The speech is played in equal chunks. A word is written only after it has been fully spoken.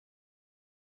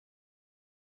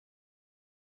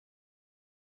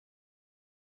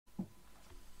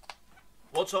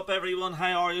What's up everyone,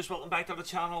 how are you? Welcome back to the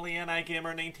channel, the NI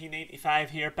Gamer 1985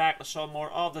 here, back with some more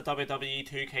of the WWE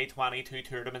 2K22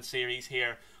 tournament series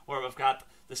here, where we've got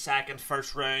the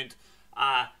first round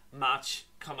match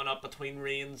coming up between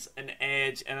Reigns and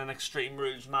Edge in an Extreme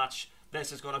Rules match.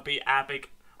 This is going to be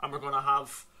epic, and we're going to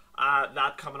have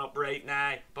that coming up right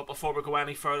now. But before we go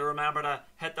any further, remember to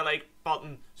hit the like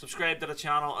button, subscribe to the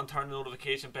channel, and turn the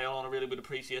notification bell on. I really would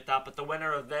appreciate that. But the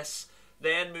winner of this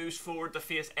then moves forward to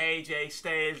face AJ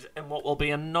Styles in what will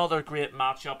be another great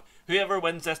matchup. Whoever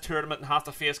wins this tournament and has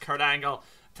to face Kurt Angle, I'll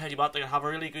tell you what, they're going to have a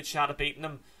really good shot at beating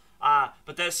him.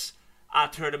 But this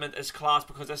tournament is class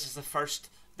because this is the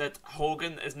first that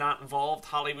Hogan is not involved,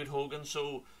 Hollywood Hogan,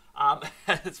 so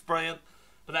it's brilliant.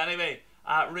 But anyway,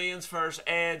 Reigns versus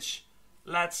Edge.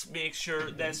 Let's make sure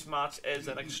this match is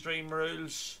in Extreme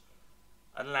Rules,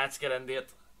 and let's get into it.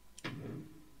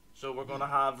 So we're going to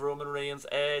have Roman Reigns,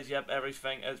 Edge, yep,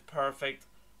 everything is perfect.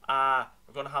 We're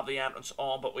going to have the entrance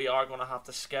on, but we are going to have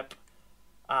to skip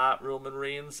Roman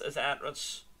Reigns'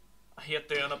 entrance. I hate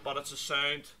doing it, but it's a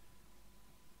sound.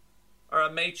 Or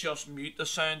I may just mute the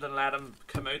sound and let him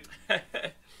come out.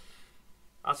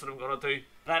 That's what I'm going to do.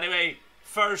 But anyway,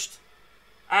 first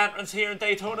entrance here in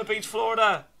Daytona Beach,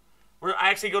 Florida. We're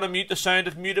actually going to mute the sound.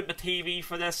 I've muted my TV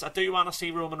for this. I do want to see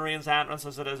Roman Reigns' entrance,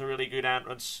 as it is a really good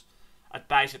entrance at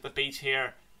Bash at the Beach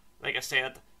here. Like I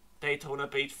said, Daytona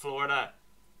Beach, Florida.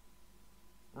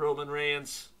 Roman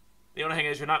Reigns. The only thing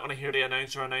is, you're not going to hear the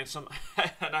announcer announce him.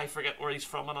 And I forget where he's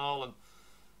from and all.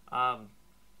 And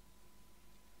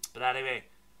but anyway,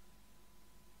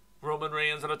 Roman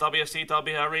Reigns at a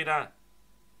WCW arena,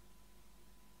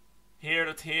 here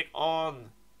to take on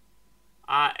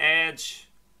Edge,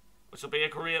 which will be a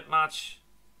great match.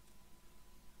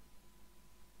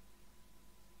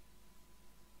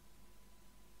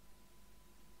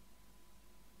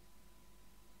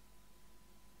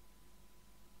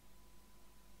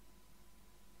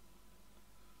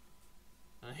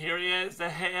 And here he is, the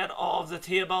head of the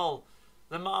table,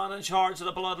 the man in charge of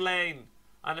the bloodline,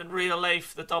 and in real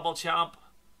life the double champ,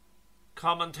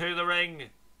 coming to the ring.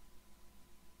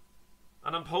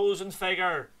 An imposing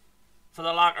figure for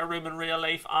the locker room in real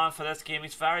life and for this game.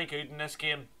 He's very good in this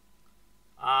game.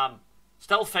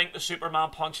 Still think the Superman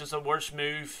punch is the worst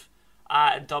move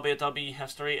in WWE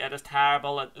history. It is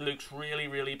terrible. It looks really,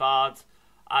 really bad.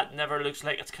 It never looks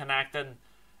like it's connecting.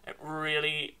 It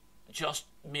really just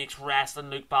makes wrestling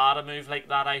look bad, a move like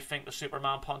that. I think the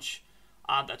Superman punch,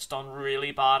 and it's done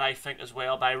really bad, I think, as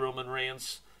well, by Roman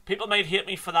Reigns. People might hate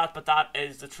me for that, but that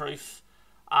is the truth.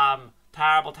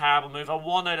 Terrible, terrible move. A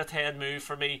 1 out of 10 move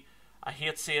for me. I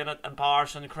hate seeing it,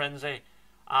 embarrassing, cringy.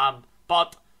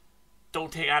 But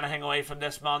don't take anything away from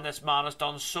this man. This man has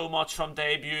done so much from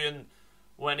debuting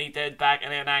when he did back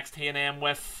in NXT and M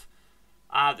with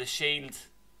the Shield.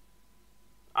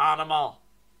 Animal.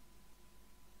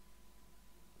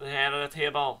 The head of the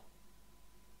table.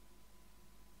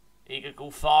 He could go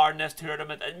far in this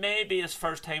tournament. It may be his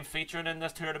first time featuring in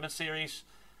this tournament series.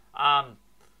 But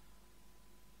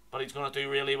he's going to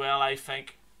do really well, I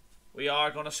think. We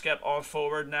are going to skip on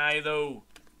forward now, though.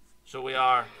 So we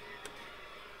are.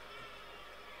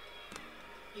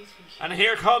 And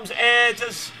here comes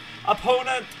Edge's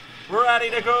opponent,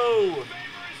 ready to go.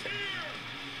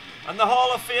 And the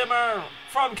Hall of Famer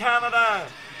from Canada.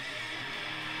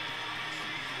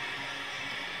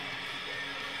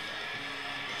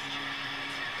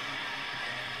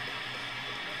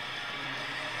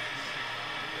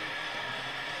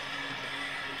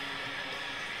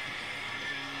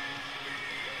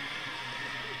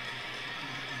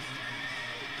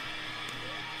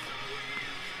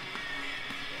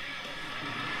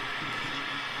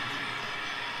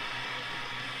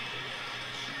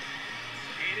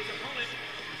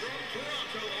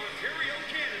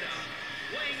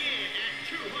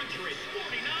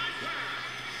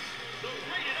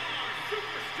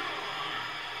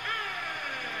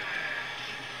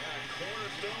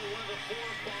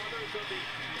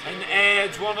 And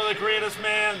Edge, one of the greatest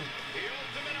men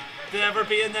to ever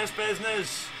be in this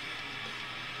business.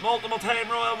 Multiple time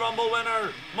Royal Rumble winner,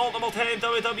 multiple time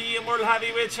WWE and World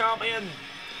Heavyweight Champion.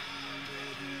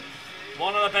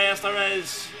 One of the best there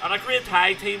is. And a great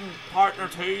tag team partner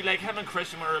too. Like, him and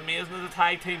Christian were amazing as a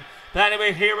tag team. But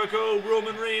anyway, here we go.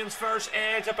 Roman Reigns versus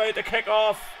Edge about to kick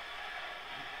off.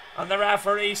 And the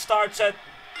referee starts it.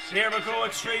 Here we go,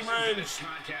 Extreme Rules.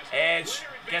 Edge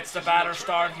gets the better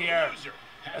start here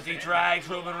as he drags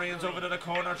Roman Reigns over to the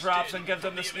corner, drops and gives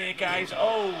him the snake eyes.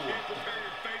 Oh!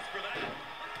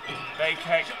 Big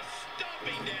kick.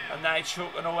 And now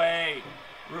choking away.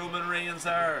 Roman Reigns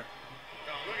there.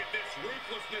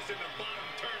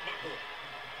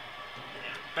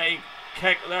 Big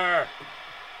kick there.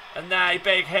 And now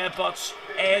big headbutts.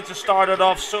 Edge has started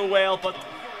off so well, but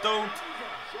don't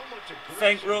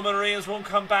think Roman Reigns won't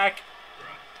come back,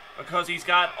 because he's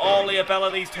got all the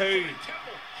abilities too.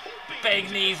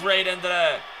 Big knees right into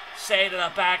the side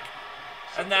of the back.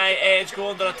 And now Edge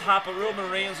going to the top, but Roman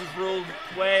Reigns has rolled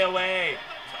way away.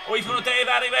 Oh, he's going to dive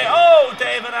anyway. Oh,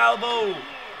 dive and elbow.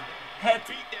 Hit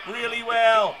really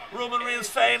well. Roman Reigns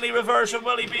finally reversing.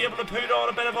 Will he be able to put on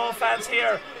a bit of offense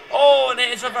here? Oh, and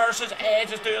Edge reverses.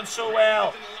 Edge is doing so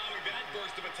well.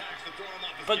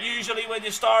 But usually when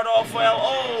you start off well,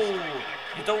 oh,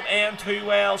 you don't end too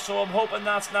well. So I'm hoping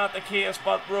that's not the case.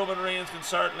 But Roman Reigns can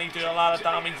certainly do a lot of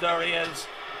damage. There he is.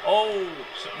 Oh,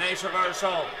 nice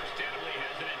reversal.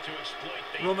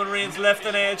 Roman Reigns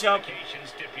lifting Edge up.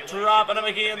 Dropping him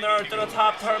again there to the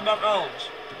top turnbuckle.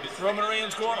 Roman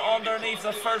Reigns going underneath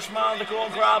the first man to go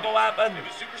and grab a weapon.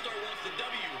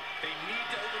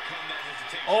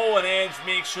 Oh, and Edge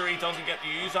makes sure he doesn't get to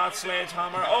use that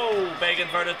sledgehammer. Oh, big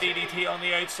inverted DDT on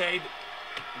the outside.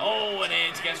 Oh, and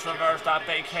Edge gets reversed. That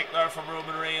big kick there from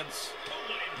Roman Reigns.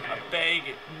 A big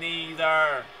knee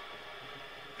there.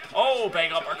 Oh,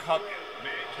 big uppercut.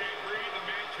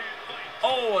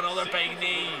 Oh, another big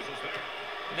knee.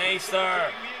 Nice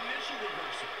there.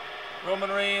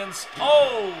 Roman Reigns.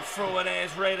 Oh, throwing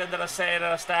Edge right into the side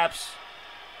of the steps.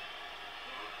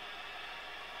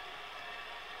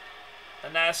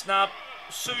 And now snap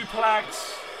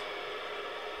suplex.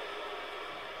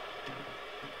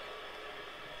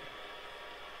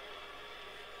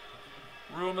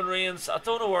 Roman Reigns, I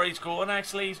don't know where he's going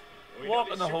actually. He's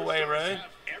walking the whole way around.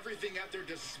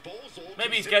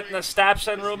 Maybe he's getting the steps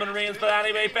in, Roman Reigns, but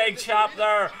anyway, big chop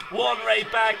there. One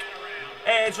right back.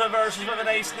 Edge reverses with a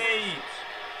nice knee.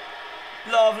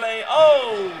 Lovely.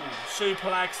 Oh,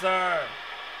 suplex there.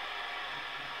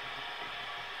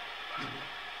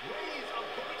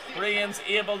 Reigns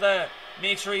able to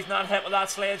make sure he's not hit with that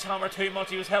sledgehammer too much.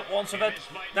 He was hit once of it.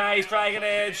 Now he's dragging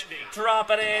Edge,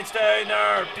 dropping Edge down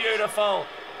there. Beautiful.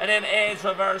 And then Edge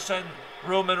reversing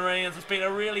Roman Reigns. It's been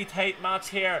a really tight match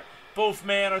here. Both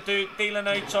men are dealing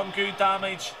out some good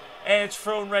damage. Edge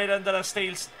thrown right into the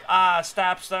steel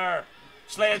steps there.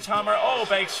 Sledgehammer. Oh,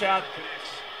 big shot.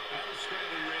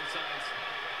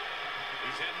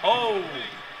 Oh.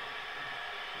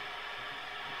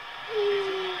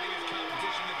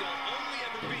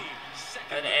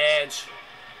 And Edge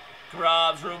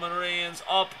grabs Roman Reigns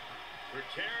up.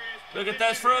 Look at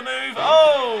this for a move.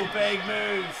 Oh, big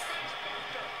move.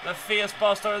 The face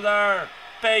buster there.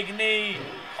 Big knee.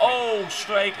 Oh,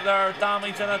 strike there.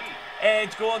 Damage in it.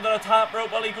 Edge going to the top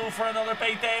rope. Will he go for another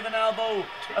big dive and elbow?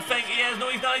 I think he is. No,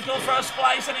 he's not. He's going for a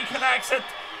splice and he connects it.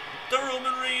 The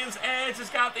Roman Reigns. Edge has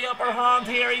got the upper hand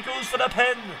here. He goes for the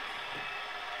pin.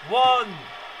 1,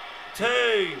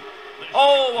 2.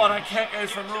 Oh, what a kick out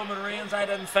from Roman Reigns. I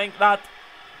didn't think that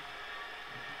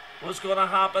was going to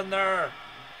happen there.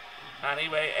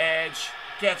 Anyway, Edge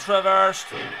gets reversed.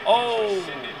 Oh,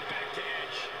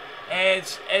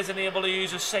 Edge isn't able to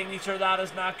use his signature. That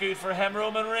is not good for him.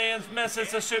 Roman Reigns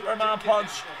misses the Superman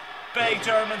punch. Big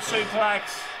German suplex.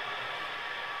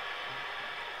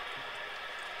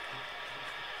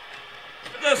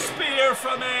 The spear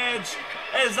from Edge.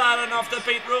 Is that enough to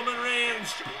beat Roman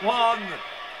Reigns? 1,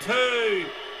 2.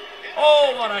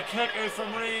 Oh, what a kick out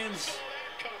from Reigns.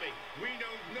 We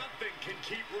know nothing can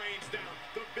keep Reigns down.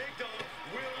 The big dog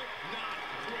will not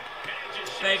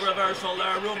quit. Big reversal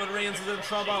there. Roman Reigns is in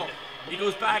trouble. He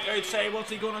goes back outside. What's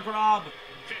he going to grab?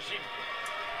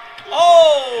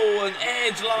 Oh, and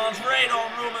Edge lands right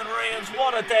on Roman Reigns.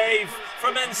 What a dive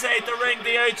from inside the ring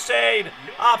to outside.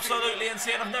 Absolutely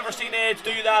insane. I've never seen Edge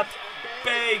do that.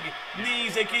 Big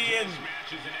knees again.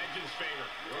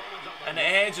 And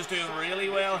Edge is doing really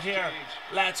well here.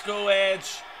 Let's go,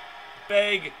 Edge.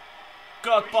 Big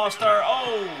gutbuster.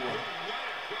 Oh.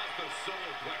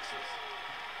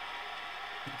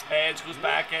 Edge goes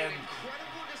back in.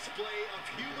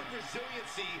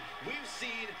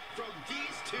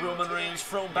 Roman Reigns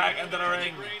thrown back into the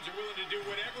ring.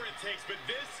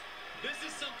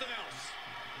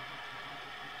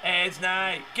 Edge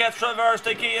now gets reversed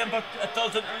again, but it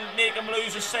doesn't make him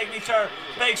lose his signature.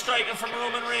 Big striking from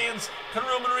Roman Reigns. Can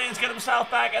Roman Reigns get himself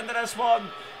back into this one?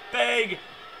 Big.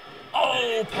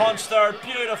 Oh, punch there.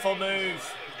 Beautiful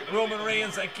move. Roman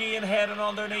Reigns again heading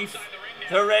underneath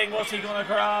the ring. What's he going to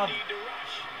grab?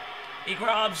 He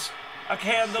grabs a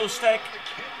kendo stick.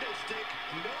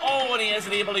 Oh, and he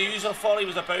isn't able to use it. I thought he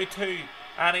was about to.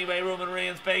 Anyway, Roman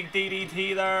Reigns, big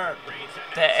DDT there.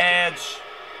 The Edge.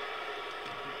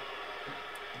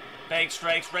 Big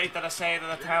strikes right to the side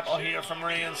of the temple here from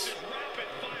Reigns.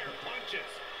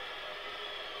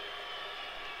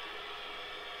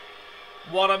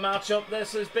 What a matchup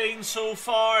this has been so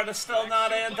far. It's still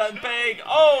not ending big.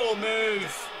 Oh,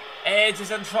 move. Edge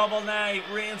is in trouble now.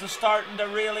 Reigns is starting to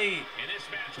really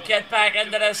get back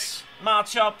into this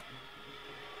matchup.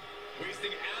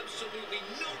 Wasting absolutely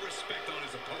no respect on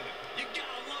his opponent. You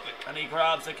gotta love it. And he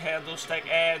grabs the candlestick.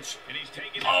 Edge.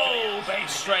 Oh, big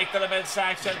strike to the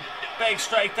midsection. Big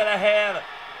strike to the head.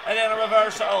 And then a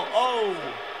reversal. Oh.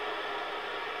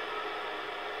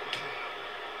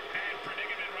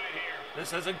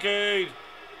 This isn't good.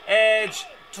 Edge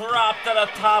dropped to the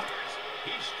top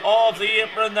of the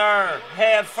apron there.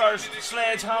 Head first.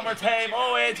 Sledgehammer time.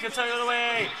 Oh, Edge gets out of the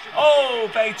way. Oh,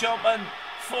 big jumping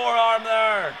forearm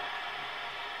there.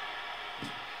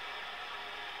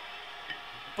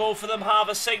 Both of them have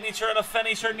a signature and a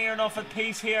finisher near enough at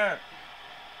peace here.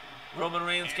 Roman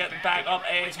Reigns getting back up.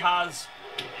 Edge has.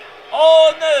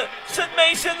 Oh, no. St.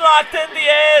 Mason locked in the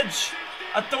Edge.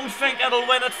 I don't think it'll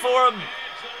win it for him.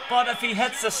 But if he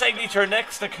hits the signature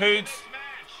next, it could.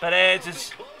 But Edge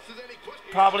is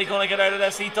probably going to get out of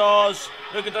this. He does.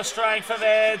 Look at the strength of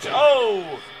Edge.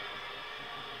 Oh!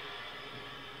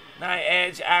 Now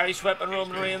Edge Irish whipping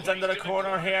Roman Reigns into the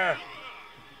corner here.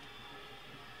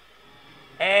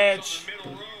 Edge.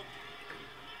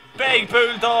 Big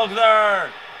bulldog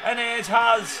there. And Edge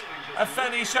has a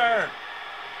finisher.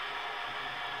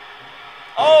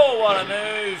 Oh, what a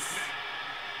move.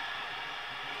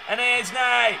 And Edge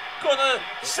now gonna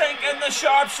sink in the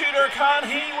sharpshooter. Can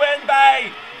he win by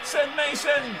St.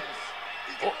 Mason?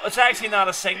 Oh, it's actually not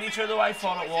a signature though, I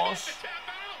thought it was.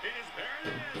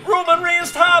 Roman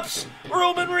Reigns taps.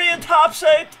 Roman Reigns taps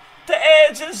out to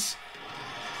Edge's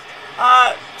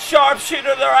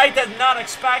sharpshooter there. I did not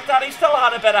expect that. He still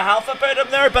had a bit of health about him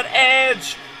there, but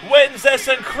Edge wins this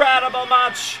incredible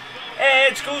match.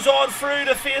 Edge goes on through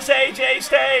to face AJ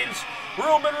Styles.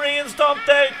 Roman Reigns dumped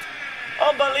out.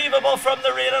 Unbelievable from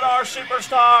the Rated R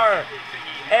superstar.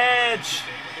 Edge.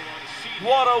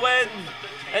 What a win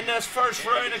in this first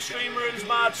round Extreme Rules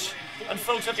match. And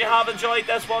folks, if you have enjoyed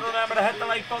this one, remember to hit the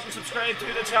like button, subscribe to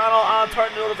the channel and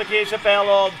turn the notification bell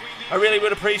on. I really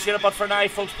would appreciate it. But for now,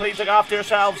 folks, please look after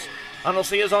yourselves and I'll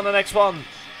see you on the next one.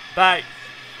 Bye.